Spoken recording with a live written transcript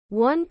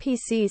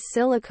1PC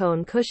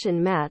silicone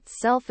cushion mat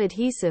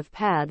self-adhesive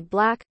pad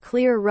black,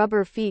 clear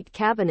rubber feet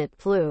cabinet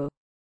plu.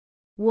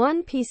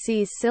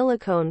 1PC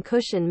silicone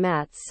cushion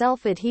mat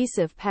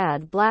self-adhesive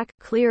pad black,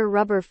 clear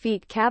rubber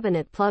feet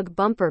cabinet plug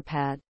bumper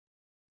pad.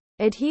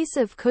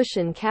 Adhesive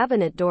cushion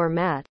cabinet door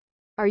mat.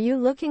 Are you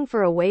looking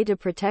for a way to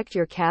protect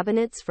your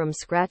cabinets from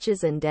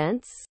scratches and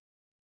dents?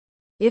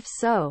 If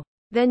so,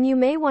 then you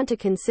may want to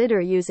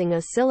consider using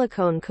a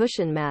silicone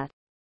cushion mat.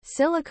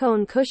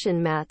 Silicone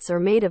cushion mats are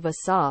made of a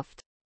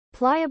soft,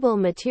 pliable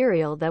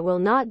material that will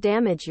not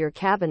damage your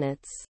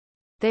cabinets.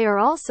 They are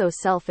also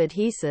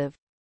self-adhesive,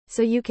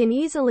 so you can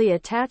easily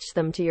attach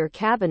them to your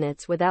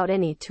cabinets without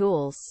any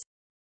tools.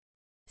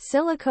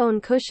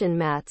 Silicone cushion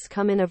mats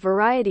come in a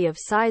variety of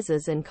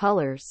sizes and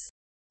colors,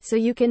 so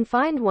you can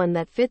find one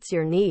that fits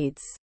your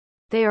needs.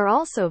 They are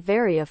also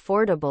very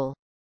affordable,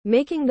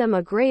 making them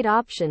a great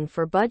option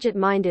for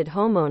budget-minded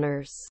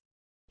homeowners.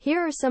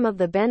 Here are some of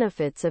the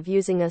benefits of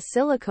using a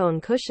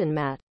silicone cushion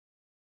mat.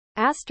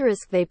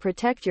 They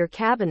protect your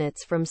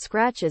cabinets from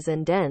scratches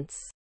and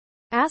dents.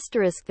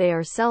 They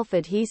are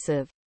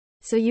self-adhesive,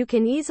 so you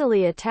can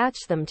easily attach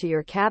them to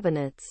your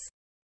cabinets.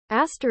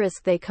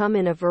 They come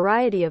in a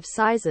variety of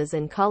sizes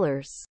and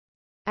colors.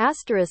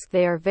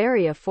 They are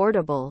very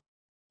affordable.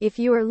 If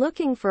you are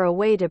looking for a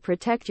way to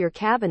protect your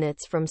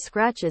cabinets from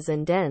scratches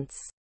and dents,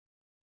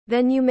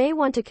 then you may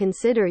want to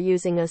consider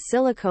using a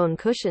silicone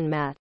cushion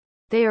mat.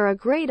 They are a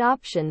great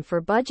option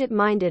for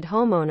budget-minded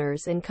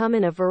homeowners and come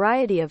in a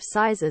variety of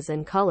sizes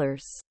and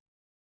colors.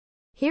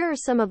 Here are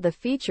some of the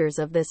features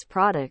of this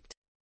product.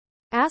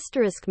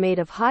 Made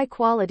of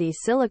high-quality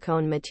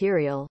silicone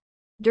material.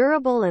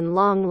 Durable and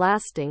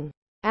long-lasting.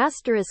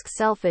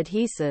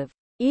 Self-adhesive.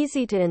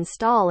 Easy to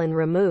install and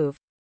remove.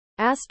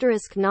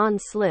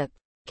 Non-slip.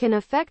 Can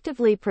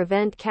effectively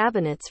prevent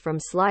cabinets from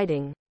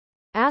sliding.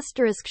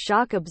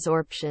 Shock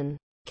absorption.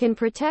 Can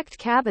protect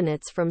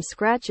cabinets from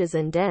scratches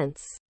and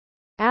dents.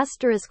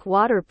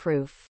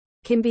 Waterproof.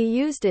 Can be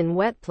used in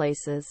wet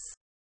places.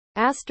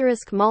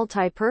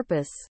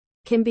 Multi-purpose.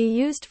 Can be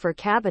used for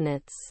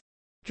cabinets,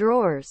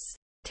 drawers,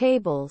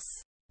 tables,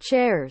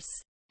 chairs,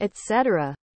 etc.